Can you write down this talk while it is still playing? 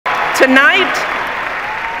tonight,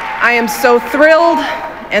 I am so thrilled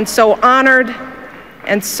and so honored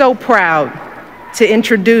and so proud to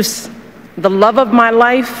introduce the love of my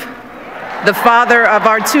life, the father of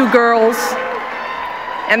our 2 girls,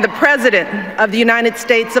 and the President of the United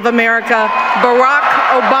States of America, Barack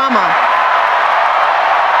Obama.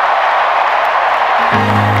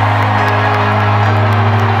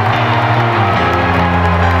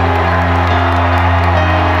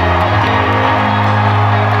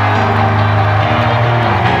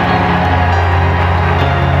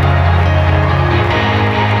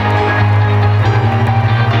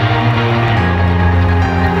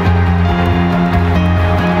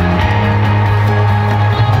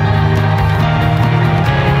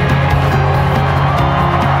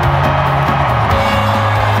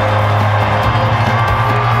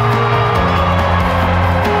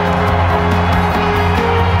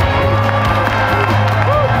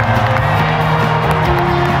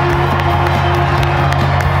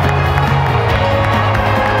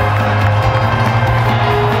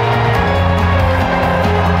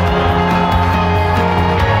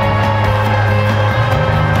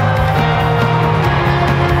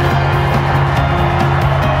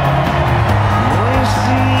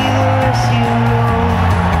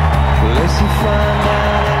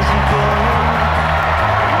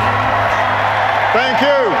 Thank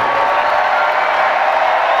you.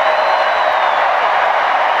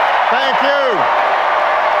 Thank you.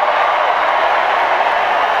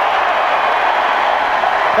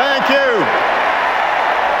 Thank you.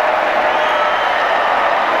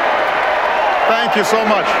 Thank you so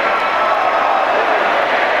much.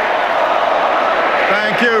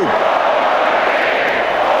 Thank you.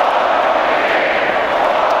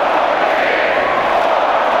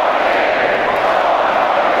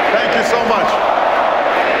 Thank you so much.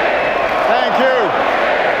 Thank you.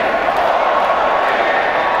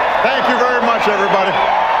 Thank you very much, everybody.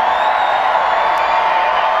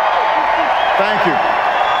 Thank you.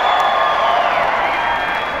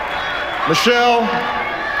 Michelle,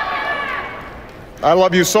 I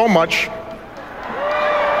love you so much.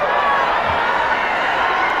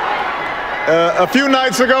 A few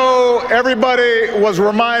nights ago, everybody was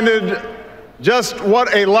reminded just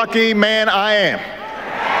what a lucky man I am.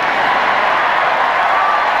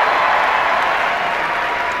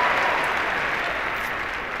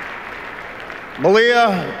 Malia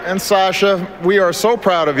and Sasha, we are so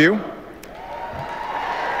proud of you.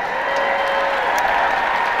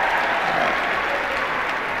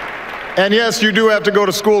 And yes, you do have to go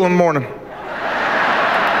to school in the morning.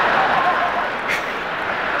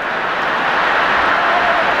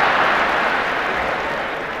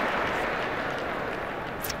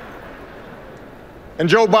 And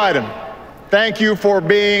Joe Biden, thank you for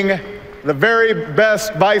being the very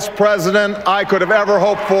best vice president I could have ever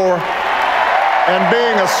hoped for, and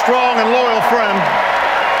being a strong and loyal friend.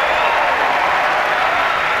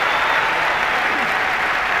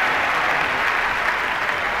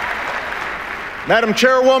 Madam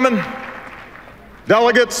Chairwoman,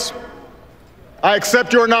 delegates, I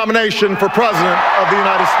accept your nomination for President of the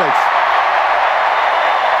United States.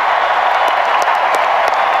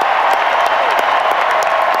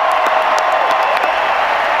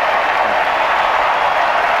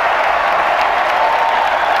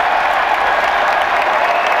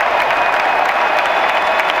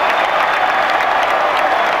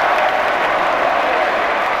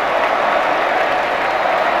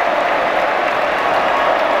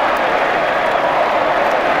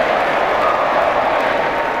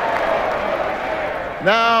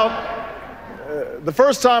 Now, the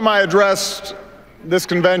first time I addressed this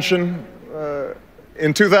convention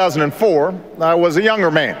in 2004, I was a younger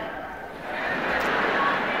man.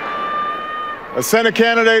 A Senate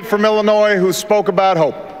candidate from Illinois who spoke about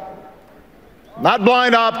hope. Not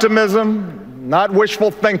blind optimism, not wishful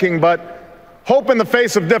thinking, but hope in the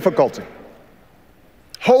face of difficulty.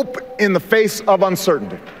 Hope in the face of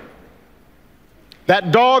uncertainty.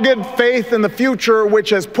 That dogged faith in the future which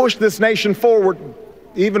has pushed this nation forward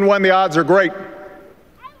even when the odds are great,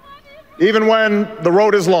 even when the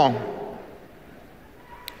road is long.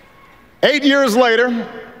 8 years later,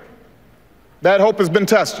 that hope has been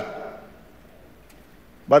tested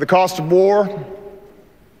by the cost of war,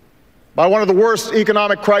 by one of the worst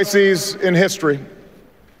economic crises in history,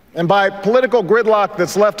 and by political gridlock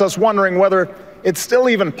that's left us wondering whether it's still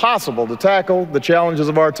even possible to tackle the challenges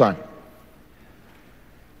of our time.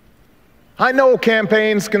 I know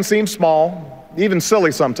campaigns can seem small, even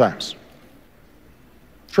silly sometimes.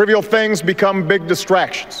 Trivial things become big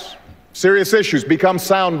distractions. Serious issues become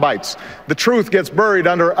sound bites. The truth gets buried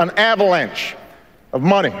under an avalanche of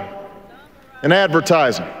money and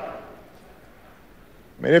advertising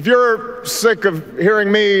I mean, if you're sick of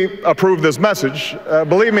hearing me approve this message,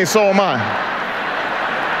 believe me, so am I.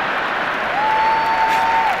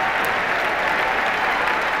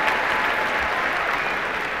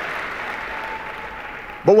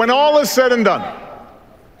 But when all is said and done,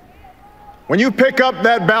 when you pick up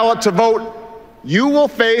that ballot to vote, you will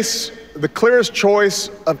face the clearest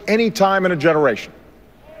choice of any time in a generation.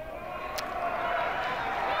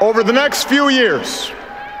 Over the next few years,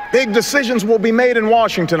 big decisions will be made in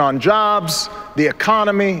Washington on jobs, the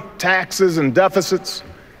economy, taxes and deficits,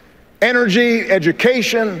 energy,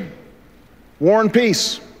 education, war and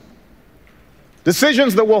peace.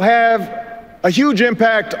 Decisions that will have a huge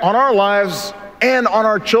impact on our lives and on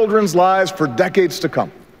our children's lives for decades to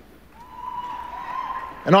come.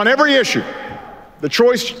 And on every issue, the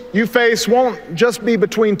choice you face won't just be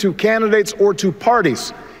between two candidates or two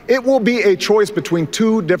parties. It will be a choice between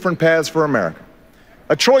two different paths for America.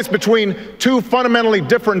 A choice between two fundamentally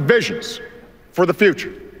different visions for the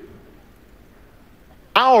future.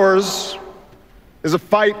 Ours is a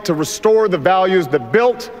fight to restore the values that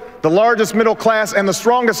built the largest middle class and the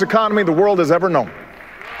strongest economy the world has ever known.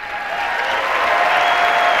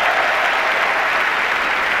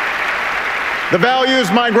 The values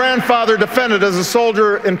my grandfather defended as a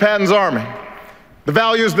soldier in Patton's army. The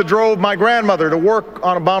values that drove my grandmother to work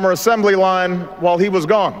on a bomber assembly line while he was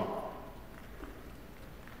gone.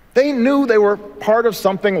 They knew they were part of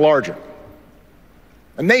something larger.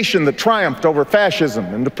 A nation that triumphed over fascism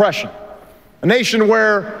and depression. A nation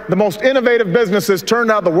where the most innovative businesses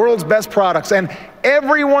turned out the world's best products, and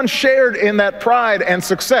everyone shared in that pride and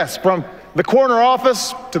success, from the corner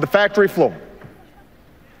office to the factory floor.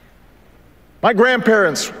 My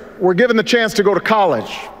grandparents were given the chance to go to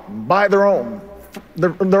college, buy their own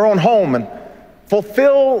home, and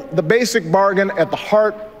fulfill the basic bargain at the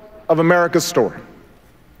heart of America's story.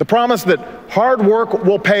 The promise that hard work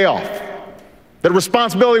will pay off, that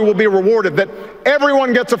responsibility will be rewarded, that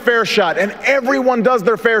everyone gets a fair shot, and everyone does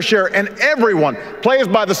their fair share, and everyone plays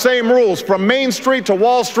by the same rules, from Main Street to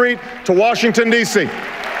Wall Street to Washington, D.C.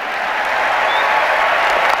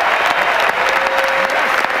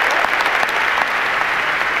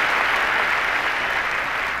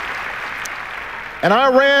 And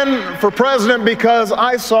I ran for president because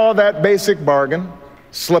I saw that basic bargain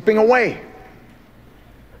slipping away.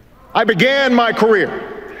 I began my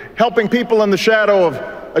career helping people in the shadow of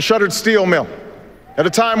a shuttered steel mill at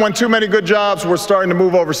a time when too many good jobs were starting to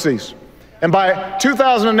move overseas. And by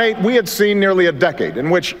 2008, we had seen nearly a decade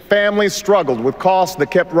in which families struggled with costs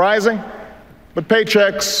that kept rising, but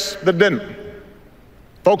paychecks that didn't.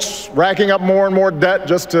 Folks racking up more and more debt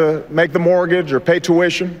just to make the mortgage or pay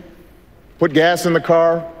tuition, put gas in the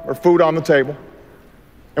car or food on the table.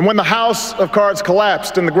 And when the house of cards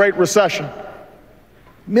collapsed in the Great Recession,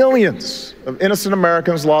 millions of innocent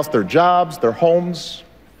Americans lost their jobs, their homes,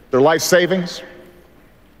 their life savings,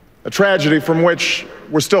 a tragedy from which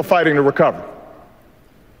we're still fighting to recover.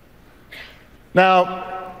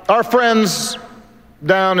 Now, our friends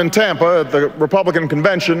down in Tampa at the Republican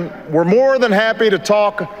convention were more than happy to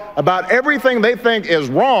talk about everything they think is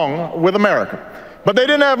wrong with America. But they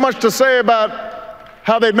didn't have much to say about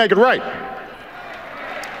how they'd make it right.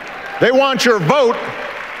 They want your vote,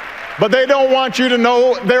 but they don't want you to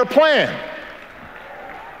know their plan.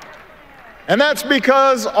 And that's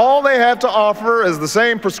because all they have to offer is the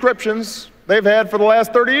same prescriptions they've had for the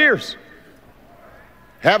last 30 years.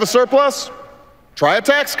 Have a surplus? Try a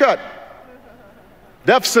tax cut.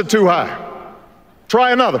 Deficit too high?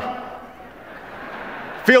 Try another.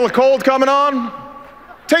 Feel a cold coming on?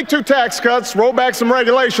 Take 2 tax cuts, roll back some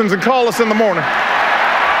regulations, and call us in the morning.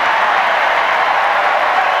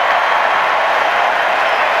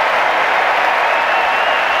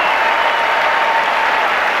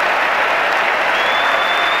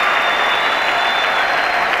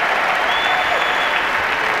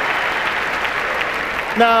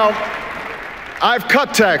 Now, I've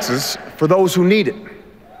cut taxes for those who need it.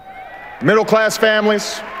 Middle-class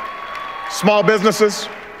families, small businesses.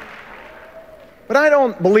 But I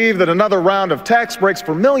don't believe that another round of tax breaks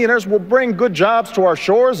for millionaires will bring good jobs to our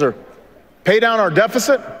shores or pay down our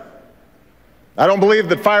deficit. I don't believe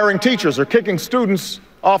that firing teachers or kicking students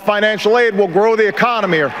off financial aid will grow the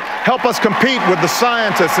economy or help us compete with the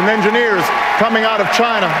scientists and engineers coming out of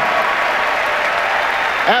China.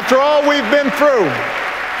 After all we've been through,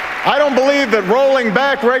 I don't believe that rolling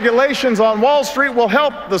back regulations on Wall Street will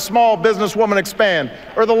help the small businesswoman expand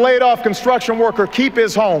or the laid-off construction worker keep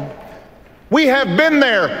his home. We have been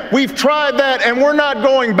there, we've tried that, and we're not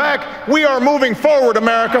going back. We are moving forward,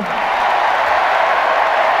 America.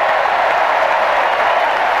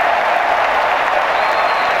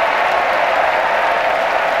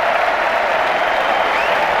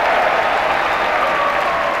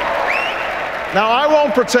 Now, I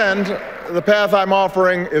won't pretend the path I'm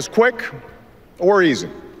offering is quick or easy.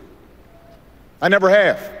 I never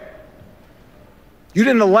have. You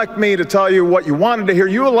didn't elect me to tell you what you wanted to hear.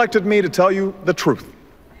 You elected me to tell you the truth.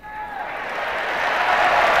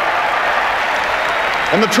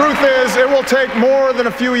 And the truth is, it will take more than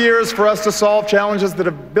a few years for us to solve challenges that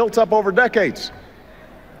have built up over decades.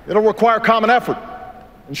 It'll require common effort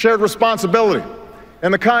and shared responsibility,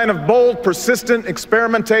 and the kind of bold, persistent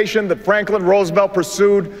experimentation that Franklin Roosevelt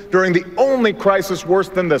pursued during the only crisis worse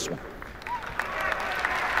than this one.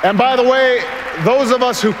 And by the way, those of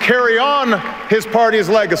us who carry on his party's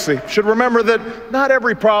legacy should remember that not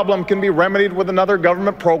every problem can be remedied with another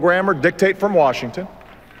government program or dictate from Washington.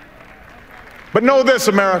 But know this,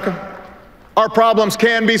 America, our problems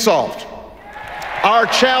can be solved. Our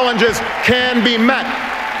challenges can be met.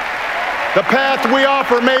 The path we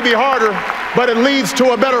offer may be harder, but it leads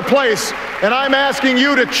to a better place, and I'm asking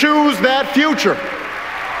you to choose that future.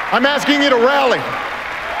 I'm asking you to rally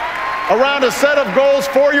around a set of goals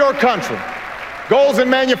for your country, goals in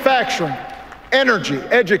manufacturing, energy,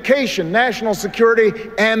 education, national security,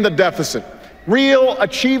 and the deficit. Real,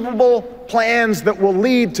 achievable plans that will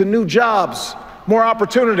lead to new jobs, more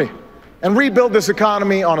opportunity, and rebuild this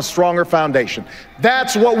economy on a stronger foundation.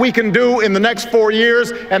 That's what we can do in the next 4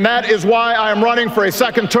 years, and that is why I am running for a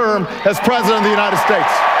second term as President of the United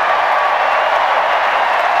States.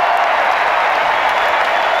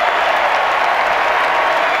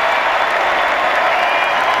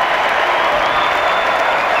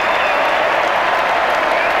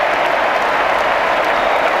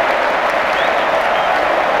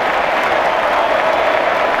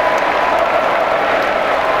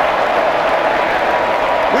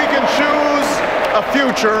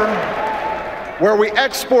 Future where we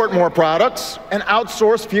export more products and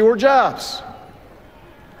outsource fewer jobs.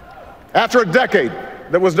 After a decade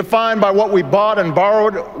that was defined by what we bought and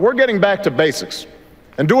borrowed, we're getting back to basics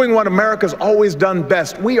and doing what America's always done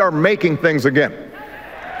best. We are making things again.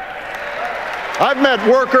 I've met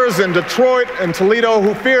workers in Detroit and Toledo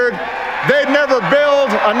who feared they'd never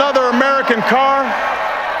build another American car.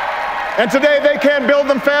 And today they can't build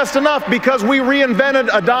them fast enough because we reinvented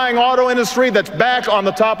a dying auto industry that's back on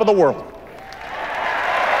the top of the world.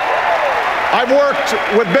 I've worked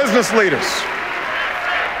with business leaders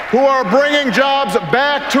who are bringing jobs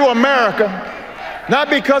back to America, not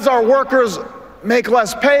because our workers make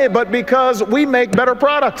less pay, but because we make better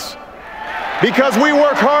products, because we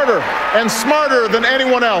work harder and smarter than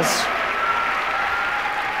anyone else.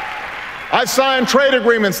 I've signed trade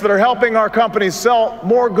agreements that are helping our companies sell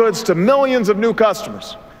more goods to millions of new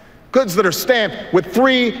customers, goods that are stamped with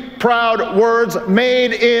 3 proud words,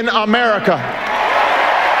 made in America.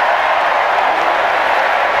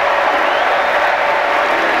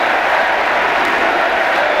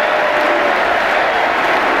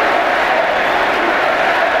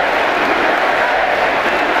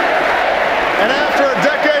 And after a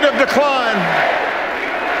decade of decline,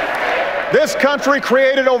 this country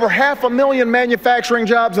created over 500,000 manufacturing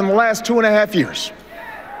jobs in the last 2.5 years.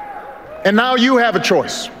 And now you have a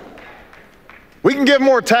choice. We can give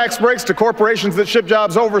more tax breaks to corporations that ship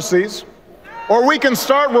jobs overseas, or we can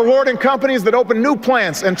start rewarding companies that open new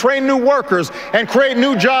plants and train new workers and create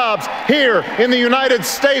new jobs here in the United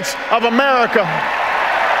States of America.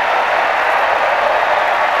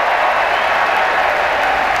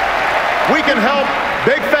 We can help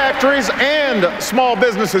big factories and small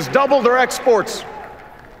businesses double their exports.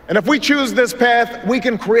 And if we choose this path, we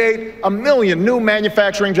can create 1 million new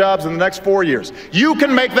manufacturing jobs in the next 4 years. You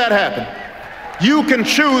can make that happen. You can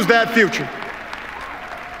choose that future.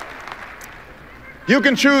 You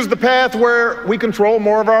can choose the path where we control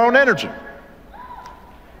more of our own energy.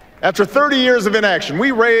 After 30 years of inaction, we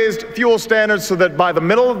raised fuel standards so that by the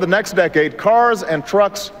middle of the next decade, cars and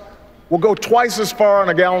trucks will go twice as far on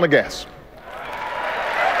a gallon of gas.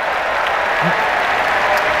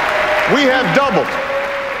 We have doubled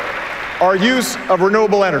our use of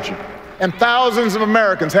renewable energy, and thousands of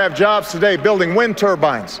Americans have jobs today building wind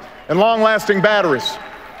turbines and long-lasting batteries.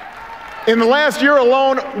 In the last year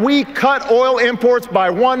alone, we cut oil imports by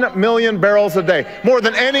 1 million barrels a day, more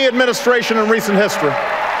than any administration in recent history.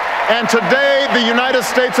 And today, the United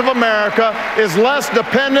States of America is less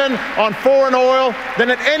dependent on foreign oil than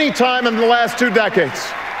at any time in the last 2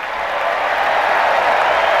 decades.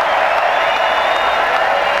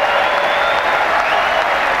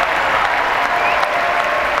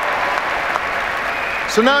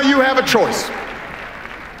 So now you have a choice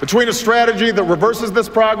between a strategy that reverses this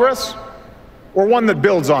progress or one that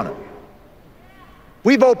builds on it.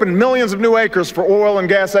 We've opened millions of new acres for oil and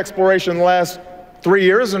gas exploration in the last 3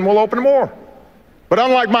 years, and we'll open more. But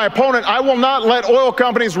unlike my opponent, I will not let oil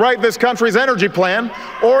companies write this country's energy plan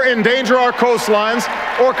or endanger our coastlines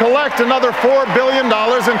or collect another $4 billion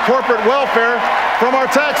in corporate welfare from our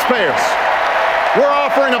taxpayers. We're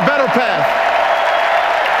offering a better path.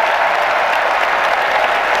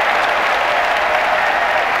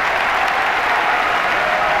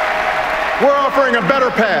 We're offering a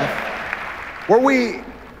better path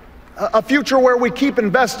a future where we keep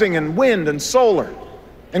investing in wind and solar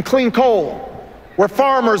and clean coal, where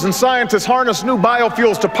farmers and scientists harness new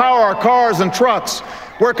biofuels to power our cars and trucks,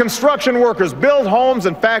 where construction workers build homes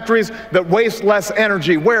and factories that waste less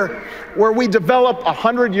energy, where we develop a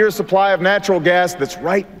 100-year supply of natural gas that's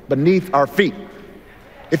right beneath our feet.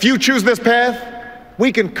 If you choose this path,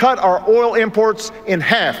 we can cut our oil imports in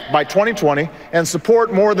half by 2020 and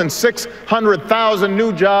support more than 600,000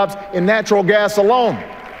 new jobs in natural gas alone.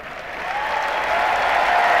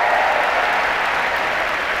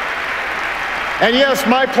 And yes,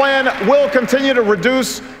 my plan will continue to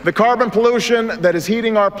reduce the carbon pollution that is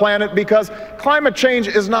heating our planet, because climate change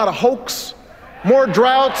is not a hoax. More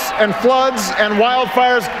droughts and floods and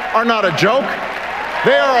wildfires are not a joke.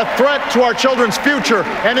 They are a threat to our children's future,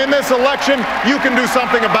 and in this election, you can do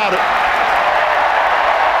something about it.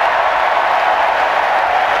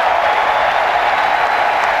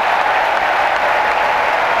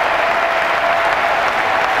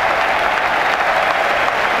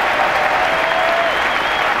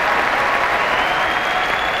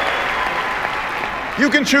 You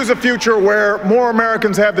can choose a future where more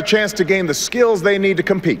Americans have the chance to gain the skills they need to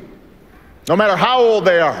compete, no matter how old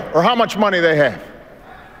they are or how much money they have.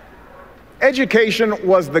 Education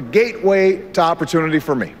was the gateway to opportunity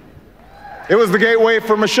for me. It was the gateway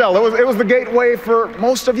for Michelle. It was the gateway for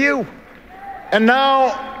most of you. And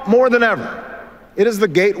now, more than ever, it is the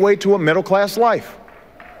gateway to a middle-class life.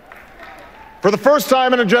 For the first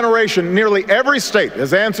time in a generation, nearly every state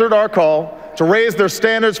has answered our call to raise their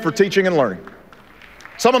standards for teaching and learning.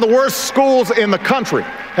 Some of the worst schools in the country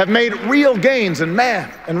have made real gains in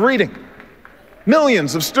math and reading.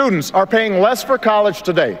 Millions of students are paying less for college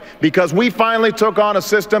today because we finally took on a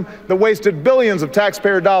system that wasted billions of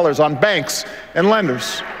taxpayer dollars on banks and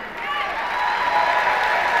lenders.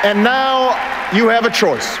 And now you have a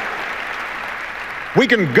choice. We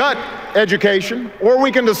can gut education, or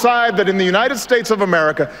we can decide that in the United States of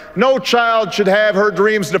America, no child should have her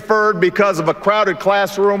dreams deferred because of a crowded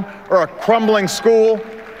classroom or a crumbling school.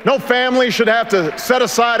 No family should have to set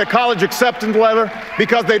aside a college acceptance letter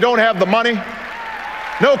because they don't have the money.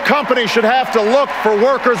 No company should have to look for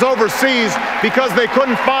workers overseas because they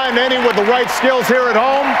couldn't find any with the right skills here at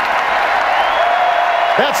home.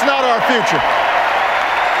 That's not our future.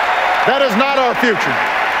 That is not our future.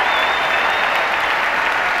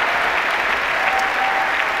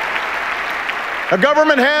 The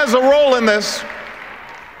government has a role in this,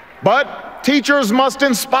 but teachers must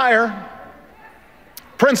inspire,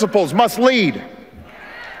 principals must lead,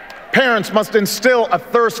 parents must instill a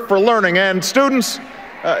thirst for learning, and students,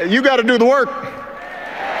 you got to do the work.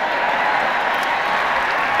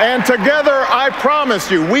 And together, I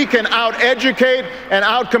promise you, we can out-educate and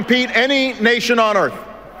out-compete any nation on earth.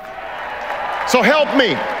 So help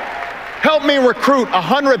me. Help me recruit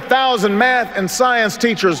 100,000 math and science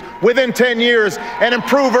teachers within 10 years and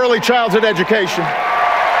improve early childhood education.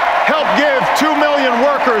 Help give 2 million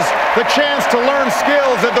workers the chance to learn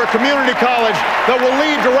skills at their community college that will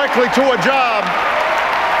lead directly to a job.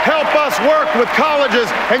 Help us work with colleges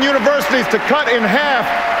and universities to cut in half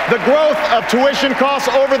the growth of tuition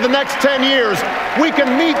costs over the next 10 years. We can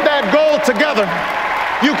meet that goal together.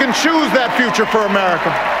 You can choose that future for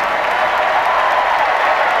America.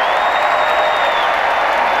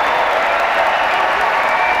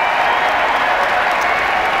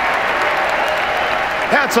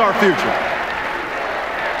 That's our future.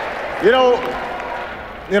 You know,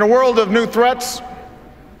 in a world of new threats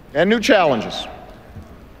and new challenges,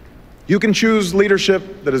 you can choose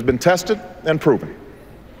leadership that has been tested and proven.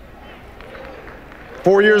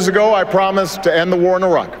 4 years ago, I promised to end the war in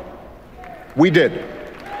Iraq. We did.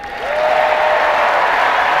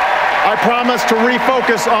 I promised to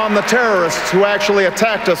refocus on the terrorists who actually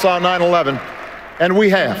attacked us on 9/11, and we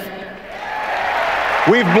have.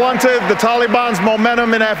 We've blunted the Taliban's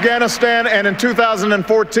momentum in Afghanistan, and in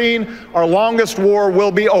 2014, our longest war will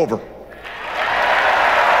be over.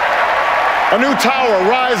 A new tower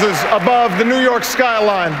rises above the New York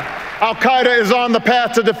skyline. Al-Qaeda is on the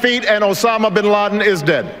path to defeat, and Osama bin Laden is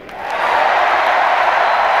dead.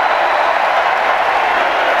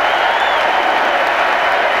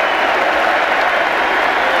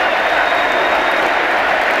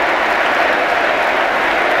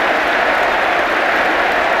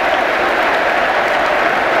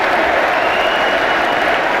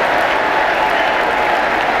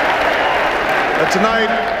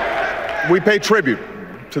 Tonight, we pay tribute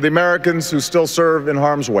to the Americans who still serve in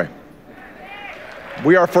harm's way.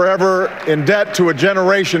 We are forever in debt to a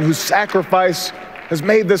generation whose sacrifice has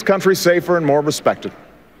made this country safer and more respected.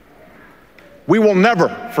 We will never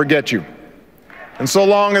forget you. And so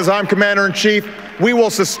long as I'm Commander-in-Chief, we will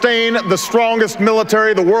sustain the strongest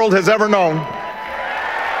military the world has ever known.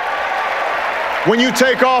 When you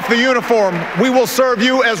take off the uniform, we will serve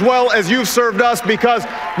you as well as you've served us, because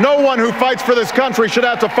no one who fights for this country should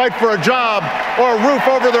have to fight for a job or a roof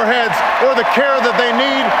over their heads or the care that they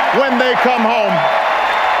need when they come home.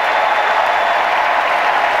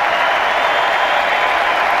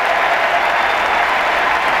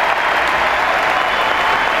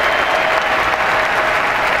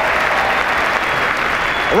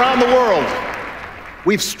 Around the world,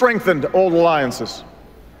 we've strengthened old alliances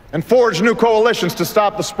and forged new coalitions to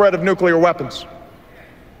stop the spread of nuclear weapons.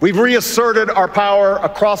 We've reasserted our power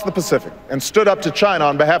across the Pacific and stood up to China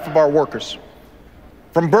on behalf of our workers.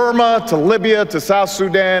 From Burma to Libya to South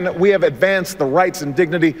Sudan, we have advanced the rights and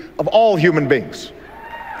dignity of all human beings,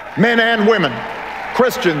 men and women,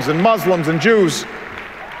 Christians and Muslims and Jews.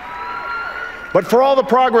 But for all the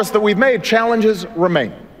progress that we've made, challenges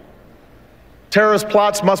remain. Terrorist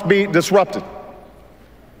plots must be disrupted.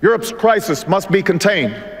 Europe's crisis must be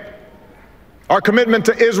contained. Our commitment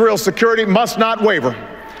to Israel's security must not waver,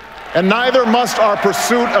 and neither must our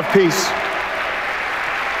pursuit of peace.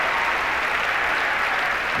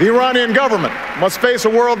 The Iranian government must face a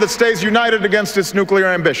world that stays united against its nuclear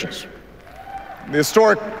ambitions. The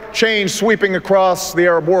historic change sweeping across the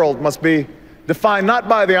Arab world must be defined not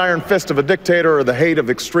by the iron fist of a dictator or the hate of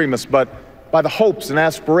extremists, but by the hopes and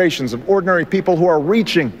aspirations of ordinary people who are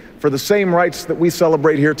reaching for the same rights that we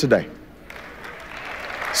celebrate here today.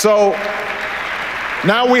 So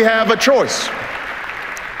now we have a choice.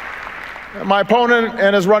 My opponent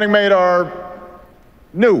and his running mate are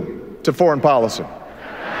new to foreign policy.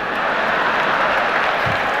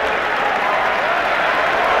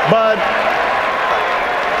 But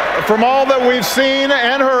from all that we've seen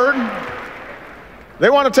and heard, they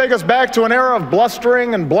want to take us back to an era of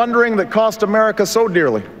blustering and blundering that cost America so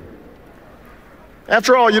dearly.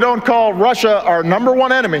 After all, you don't call Russia our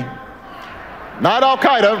 #1 enemy, not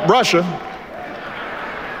Al-Qaeda, Russia,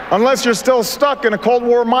 unless you're still stuck in a Cold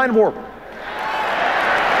War mind warp.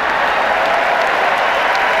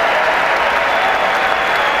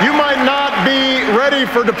 You might not be ready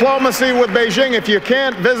for diplomacy with Beijing if you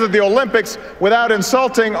can't visit the Olympics without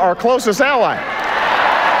insulting our closest ally.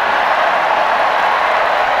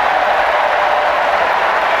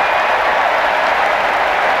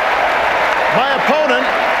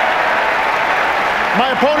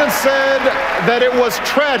 My opponent said that it was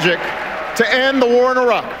tragic to end the war in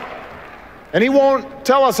Iraq, and he won't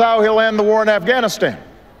tell us how he'll end the war in Afghanistan.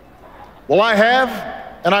 Well, I have,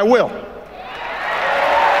 and I will.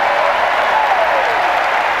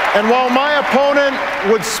 And while my opponent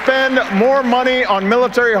would spend more money on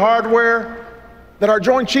military hardware that our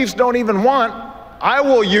Joint Chiefs don't even want, I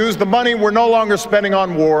will use the money we're no longer spending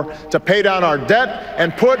on war to pay down our debt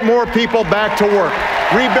and put more people back to work,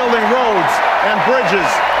 rebuilding roads and bridges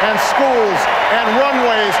and schools and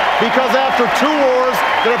runways, because after 2 wars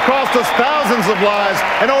that have cost us thousands of lives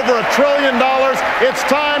and over $1 trillion, it's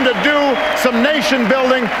time to do some nation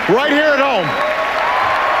building right here at home.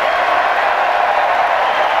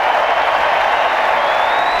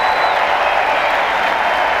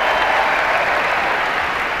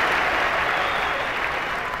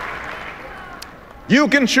 You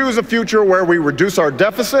can choose a future where we reduce our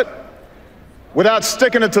deficit without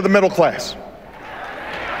sticking it to the middle class.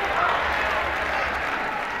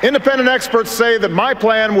 Independent experts say that my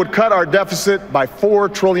plan would cut our deficit by $4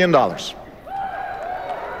 trillion.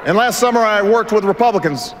 And last summer, I worked with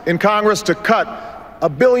Republicans in Congress to cut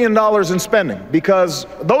 $1 billion in spending, because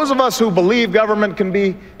those of us who believe government can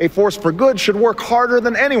be a force for good should work harder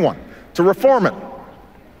than anyone to reform it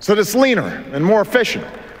so that it's leaner and more efficient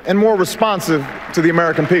and more responsive to the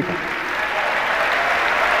American people.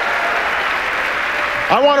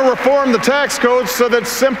 I want to reform the tax code so that it's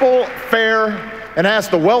simple, fair, and ask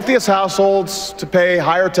the wealthiest households to pay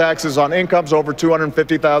higher taxes on incomes over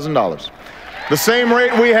 $250,000. The same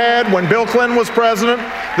rate we had when Bill Clinton was president,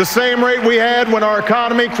 the same rate we had when our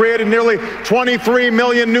economy created nearly 23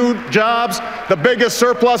 million new jobs, the biggest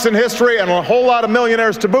surplus in history, and a whole lot of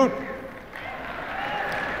millionaires to boot.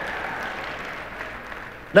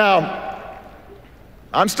 Now,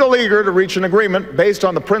 I'm still eager to reach an agreement based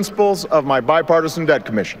on the principles of my bipartisan debt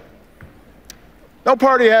commission. No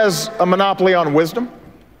party has a monopoly on wisdom.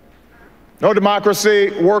 No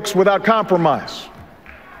democracy works without compromise.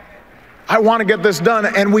 I want to get this done,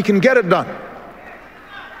 and we can get it done.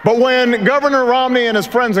 But when Governor Romney and his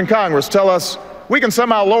friends in Congress tell us we can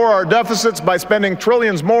somehow lower our deficits by spending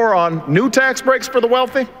trillions more on new tax breaks for the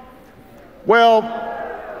wealthy, well,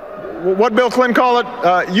 what Bill Clinton call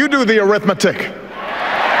it? You do the arithmetic.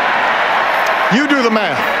 You do the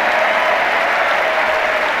math.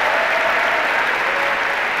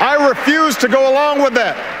 I refuse to go along with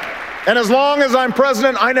that. And as long as I'm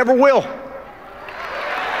president, I never will.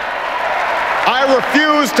 I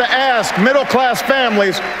refuse to ask middle-class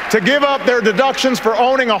families to give up their deductions for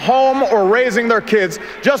owning a home or raising their kids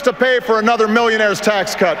just to pay for another millionaire's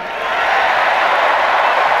tax cut.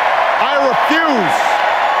 I refuse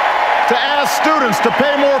to ask students to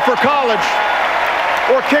pay more for college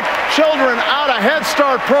or kick children out of Head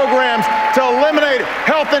Start programs to eliminate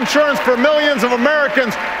health insurance for millions of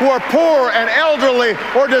Americans who are poor and elderly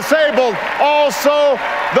or disabled. Also,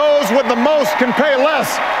 those with the most can pay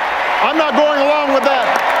less. I'm not going along with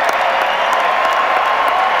that.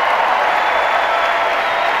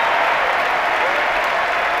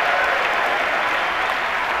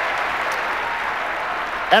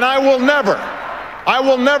 And I will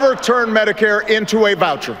never turn Medicare into a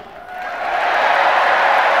voucher.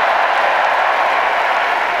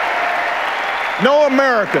 No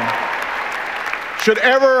American should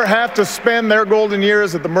ever have to spend their golden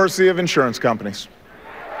years at the mercy of insurance companies.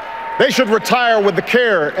 They should retire with the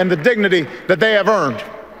care and the dignity that they have earned.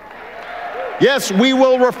 Yes, we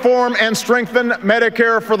will reform and strengthen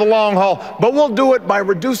Medicare for the long haul, but we'll do it by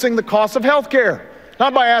reducing the cost of health care,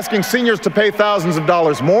 not by asking seniors to pay thousands of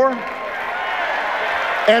dollars more.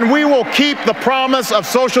 And we will keep the promise of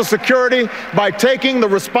Social Security by taking the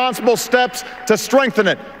responsible steps to strengthen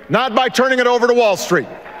it, not by turning it over to Wall Street.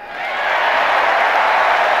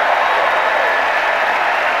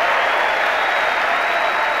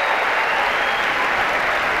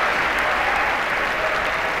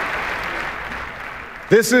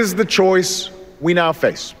 This is the choice we now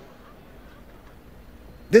face.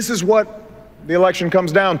 This is what the election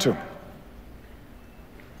comes down to.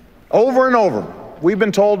 Over and over, we've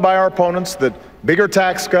been told by our opponents that bigger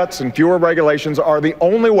tax cuts and fewer regulations are the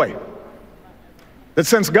only way. That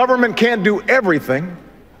since government can't do everything,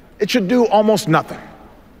 it should do almost nothing.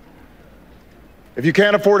 If you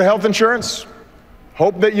can't afford health insurance,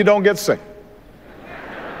 hope that you don't get sick.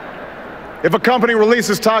 If a company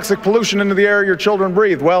releases toxic pollution into the air your children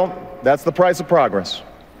breathe, well, that's the price of progress.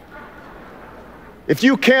 If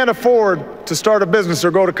you can't afford to start a business or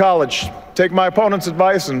go to college, take my opponent's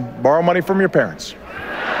advice and borrow money from your parents.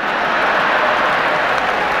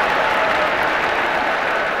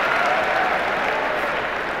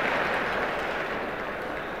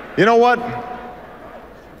 You know what?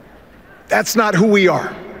 That's not who we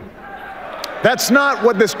are. That's not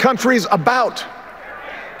what this country's about.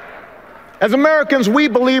 As Americans, we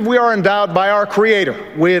believe we are endowed by our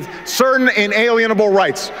Creator with certain inalienable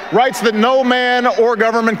rights, rights that no man or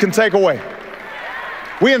government can take away.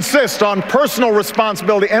 We insist on personal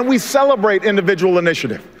responsibility and we celebrate individual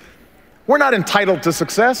initiative. We're not entitled to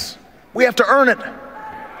success. We have to earn it.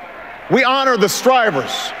 We honor the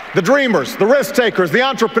strivers, the dreamers, the risk takers, the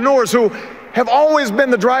entrepreneurs who have always been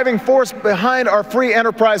the driving force behind our free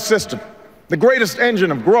enterprise system, the greatest engine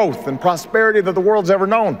of growth and prosperity that the world's ever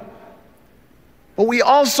known. But we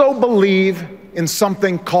also believe in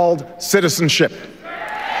something called citizenship.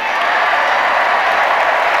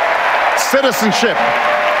 Citizenship,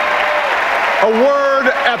 a word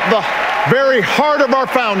at the very heart of our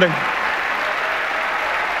founding,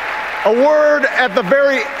 a word at the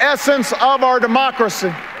very essence of our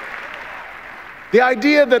democracy. The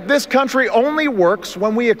idea that this country only works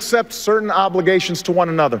when we accept certain obligations to one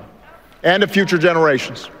another and to future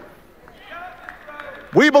generations.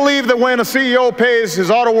 We believe that when a CEO pays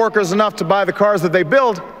his auto workers enough to buy the cars that they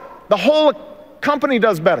build, the whole company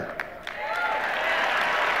does better.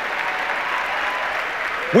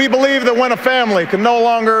 We believe that when a family can no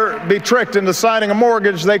longer be tricked into signing a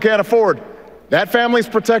mortgage they can't afford, that family's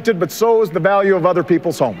protected, but so is the value of other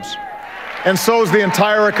people's homes. And so is the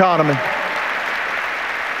entire economy.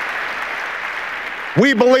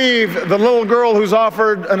 We believe the little girl who's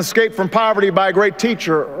offered an escape from poverty by a great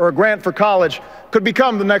teacher or a grant for college could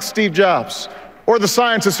become the next Steve Jobs, or the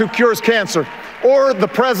scientist who cures cancer, or the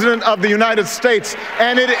President of the United States,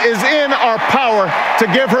 and it is in our power to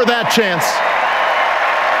give her that chance.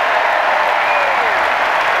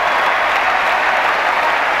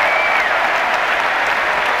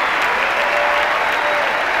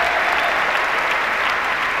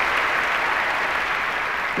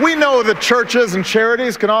 We know that churches and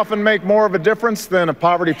charities can often make more of a difference than a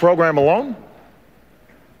poverty program alone.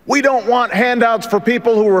 We don't want handouts for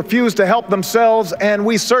people who refuse to help themselves, and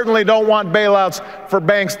we certainly don't want bailouts for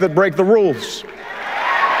banks that break the rules.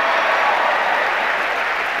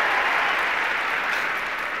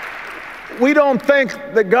 We don't think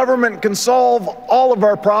that government can solve all of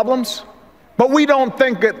our problems, but we don't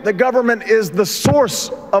think that the government is the source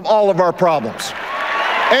of all of our problems,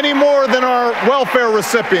 any more than our welfare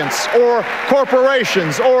recipients, or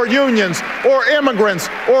corporations, or unions, or immigrants,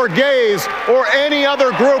 or gays, or any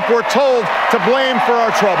other group we're told to blame for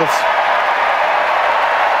our troubles.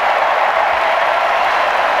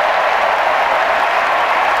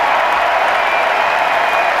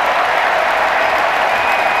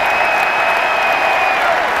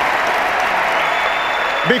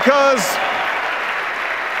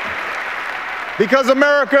 Because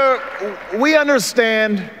America, we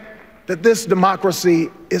understand that this democracy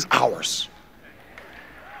is ours.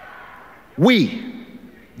 We,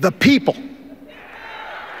 the people,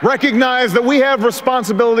 recognize that we have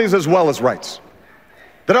responsibilities as well as rights,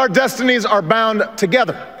 that our destinies are bound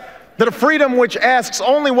together, that a freedom which asks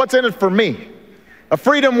only what's in it for me, a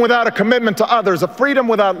freedom without a commitment to others, a freedom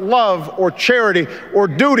without love or charity or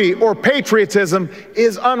duty or patriotism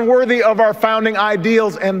is unworthy of our founding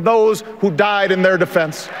ideals and those who died in their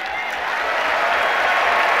defense.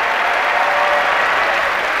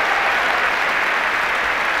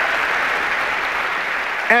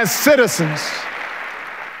 As citizens,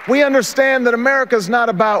 we understand that America is not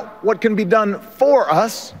about what can be done for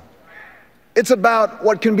us, it's about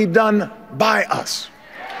what can be done by us,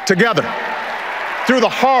 together, through the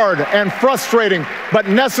hard and frustrating but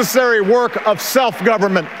necessary work of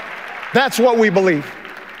self-government. That's what we believe.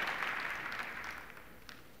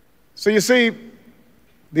 So you see,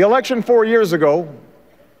 the election 4 years ago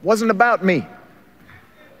wasn't about me.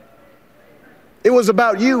 It was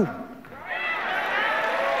about you.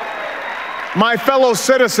 My fellow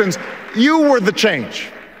citizens, you were the change.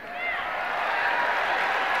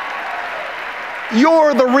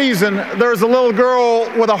 You're the reason there's a little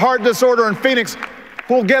girl with a heart disorder in Phoenix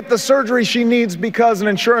who'll get the surgery she needs because an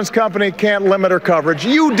insurance company can't limit her coverage.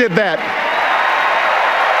 You did that.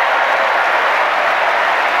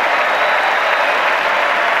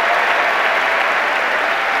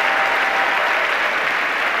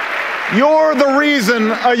 You're the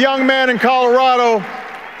reason a young man in Colorado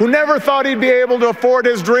who never thought he'd be able to afford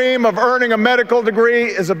his dream of earning a medical degree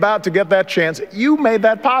is about to get that chance. You made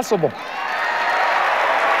that possible.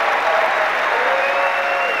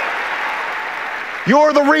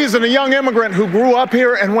 You're the reason a young immigrant who grew up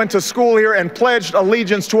here and went to school here and pledged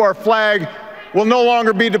allegiance to our flag will no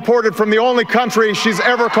longer be deported from the only country she's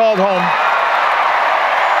ever called home.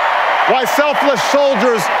 Why selfless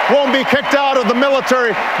soldiers won't be kicked out of the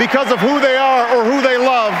military because of who they are or who they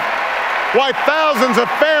love. Why thousands of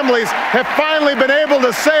families have finally been able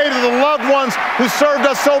to say to the loved ones who served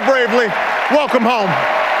us so bravely, welcome home.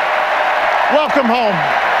 Welcome home.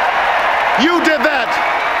 You did that.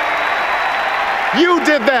 You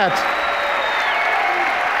did that.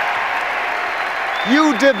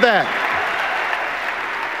 You did that.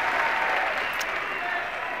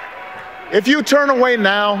 If you turn away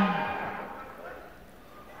now,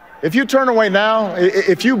 if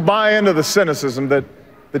you buy into the cynicism that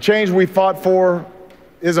the change we fought for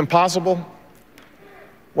is impossible,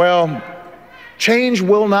 well, change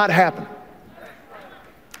will not happen.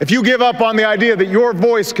 If you give up on the idea that your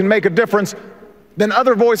voice can make a difference, then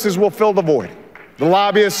other voices will fill the void. The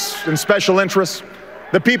lobbyists and special interests,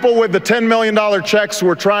 the people with the $10 million checks who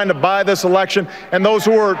are trying to buy this election, and those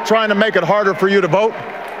who are trying to make it harder for you to vote.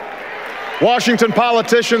 Washington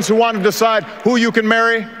politicians who want to decide who you can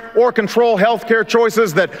marry or control health care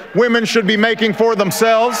choices that women should be making for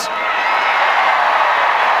themselves.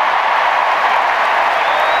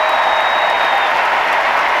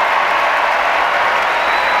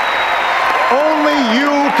 Only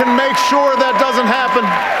you can make sure that doesn't happen.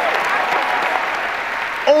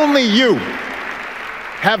 Only you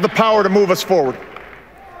have the power to move us forward.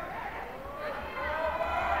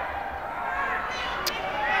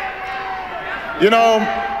 You know,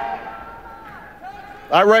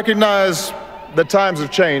 I recognize that times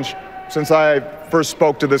have changed since I first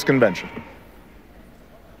spoke to this convention.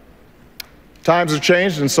 Times have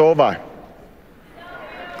changed, and so have I.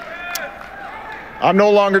 I'm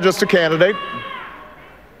no longer just a candidate.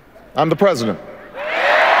 I'm the president.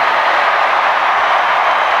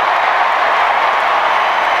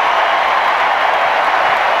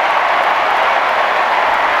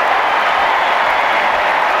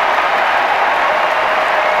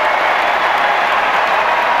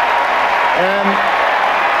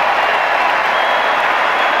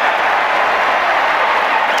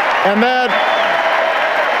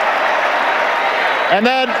 And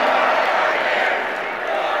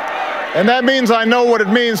that means I know what it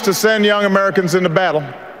means to send young Americans into battle.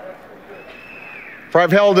 For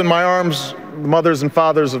I've held in my arms the mothers and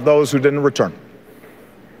fathers of those who didn't return.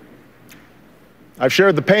 I've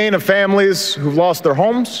shared the pain of families who've lost their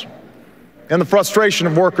homes and the frustration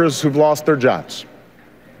of workers who've lost their jobs.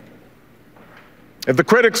 If the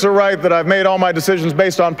critics are right that I've made all my decisions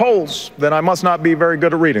based on polls, then I must not be very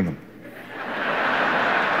good at reading them.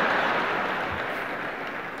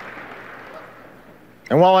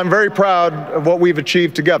 And while I'm very proud of what we've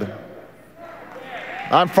achieved together,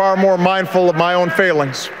 I'm far more mindful of my own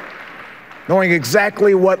failings, knowing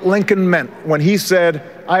exactly what Lincoln meant when he said,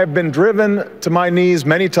 "I have been driven to my knees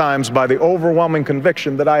many times by the overwhelming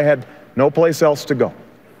conviction that I had no place else to go."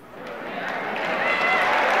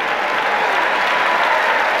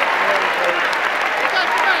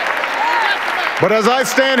 But as I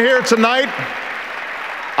stand here tonight,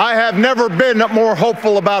 I have never been more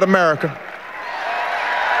hopeful about America.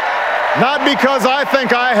 Not because I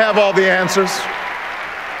think I have all the answers,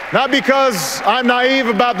 not because I'm naive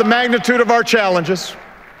about the magnitude of our challenges.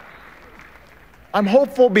 I'm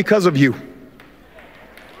hopeful because of you.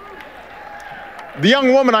 The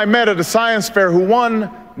young woman I met at a science fair who won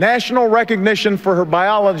national recognition for her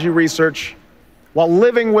biology research while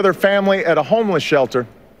living with her family at a homeless shelter,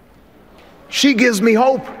 she gives me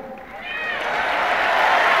hope.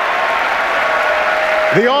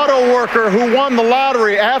 The auto worker who won the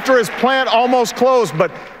lottery after his plant almost closed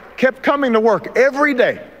but kept coming to work every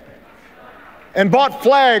day and bought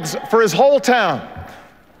flags for his whole town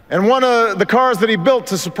and one of the cars that he built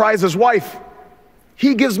to surprise his wife,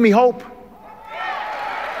 he gives me hope.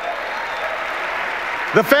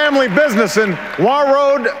 The family business in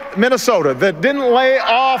Warroad, Minnesota, that didn't lay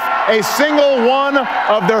off a single one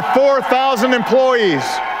of their 4,000 employees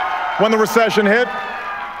when the recession hit,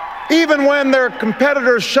 even when their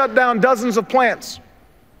competitors shut down dozens of plants,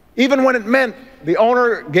 even when it meant the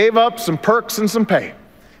owner gave up some perks and some pay,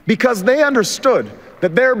 because they understood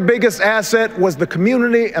that their biggest asset was the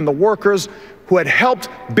community and the workers who had helped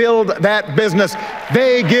build that business.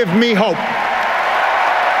 They give me hope.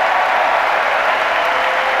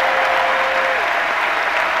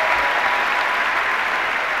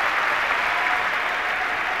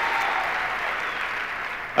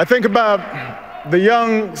 I think about the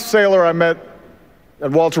young sailor I met at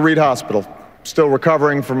Walter Reed Hospital, still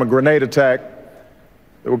recovering from a grenade attack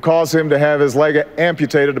that would cause him to have his leg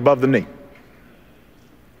amputated above the knee.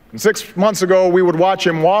 And 6 months ago, we would watch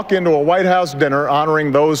him walk into a White House dinner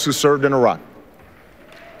honoring those who served in Iraq.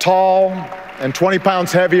 Tall and 20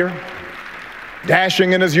 pounds heavier,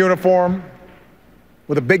 dashing in his uniform,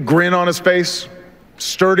 with a big grin on his face,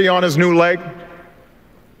 sturdy on his new leg.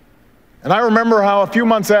 And I remember how a few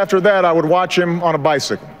months after that, I would watch him on a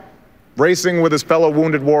bicycle, racing with his fellow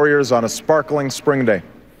wounded warriors on a sparkling spring day,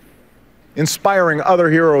 inspiring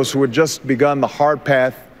other heroes who had just begun the hard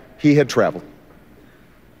path he had traveled.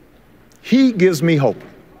 He gives me hope.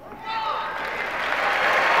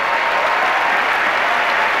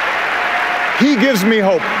 He gives me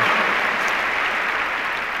hope.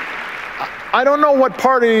 I don't know what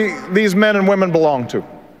party these men and women belong to.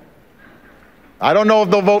 I don't know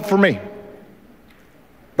if they'll vote for me.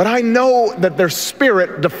 But I know that their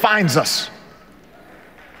spirit defines us.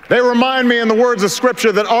 They remind me in the words of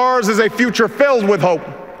Scripture that ours is a future filled with hope.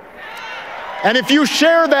 And if you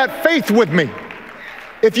share that faith with me,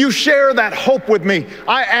 if you share that hope with me,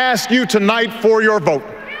 I ask you tonight for your vote.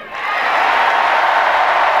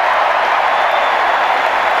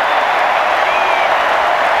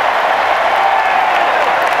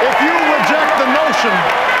 If you reject the notion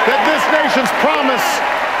that this nation's promise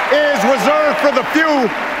is reserved for the few,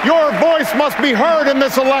 your voice must be heard in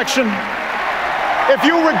this election. If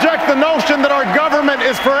you reject the notion that our government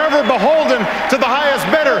is forever beholden to the highest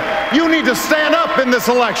bidder, you need to stand up in this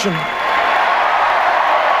election.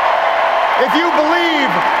 If you believe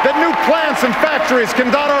that new plants and factories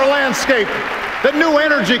can dot our landscape, that new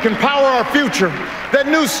energy can power our future, that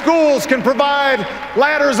new schools can provide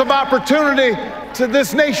ladders of opportunity to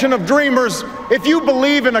this nation of dreamers, if you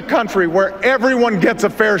believe in a country where everyone gets a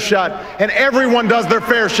fair shot and everyone does their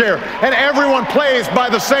fair share and everyone plays by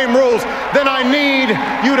the same rules, then I need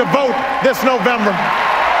you to vote this November.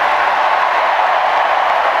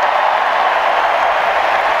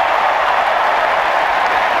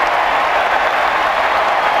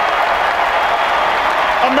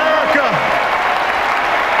 America,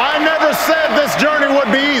 I never said this journey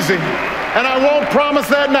would be easy, and I won't promise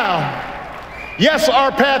that now. Yes,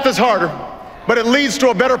 our path is harder, but it leads to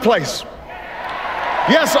a better place.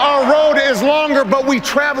 Yes, our road is longer, but we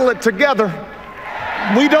travel it together.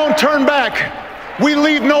 We don't turn back. We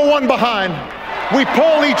leave no one behind. We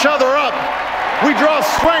pull each other up. We draw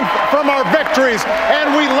strength from our victories,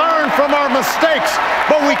 and we learn from our mistakes,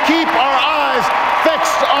 but we keep our eyes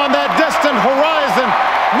fixed on that distant horizon,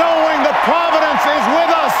 knowing the providence is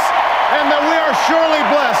with us and that we are surely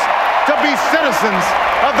blessed to be citizens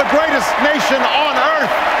of the greatest nation on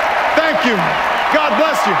earth. Thank you. God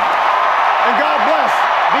bless you. And God bless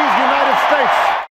these United States.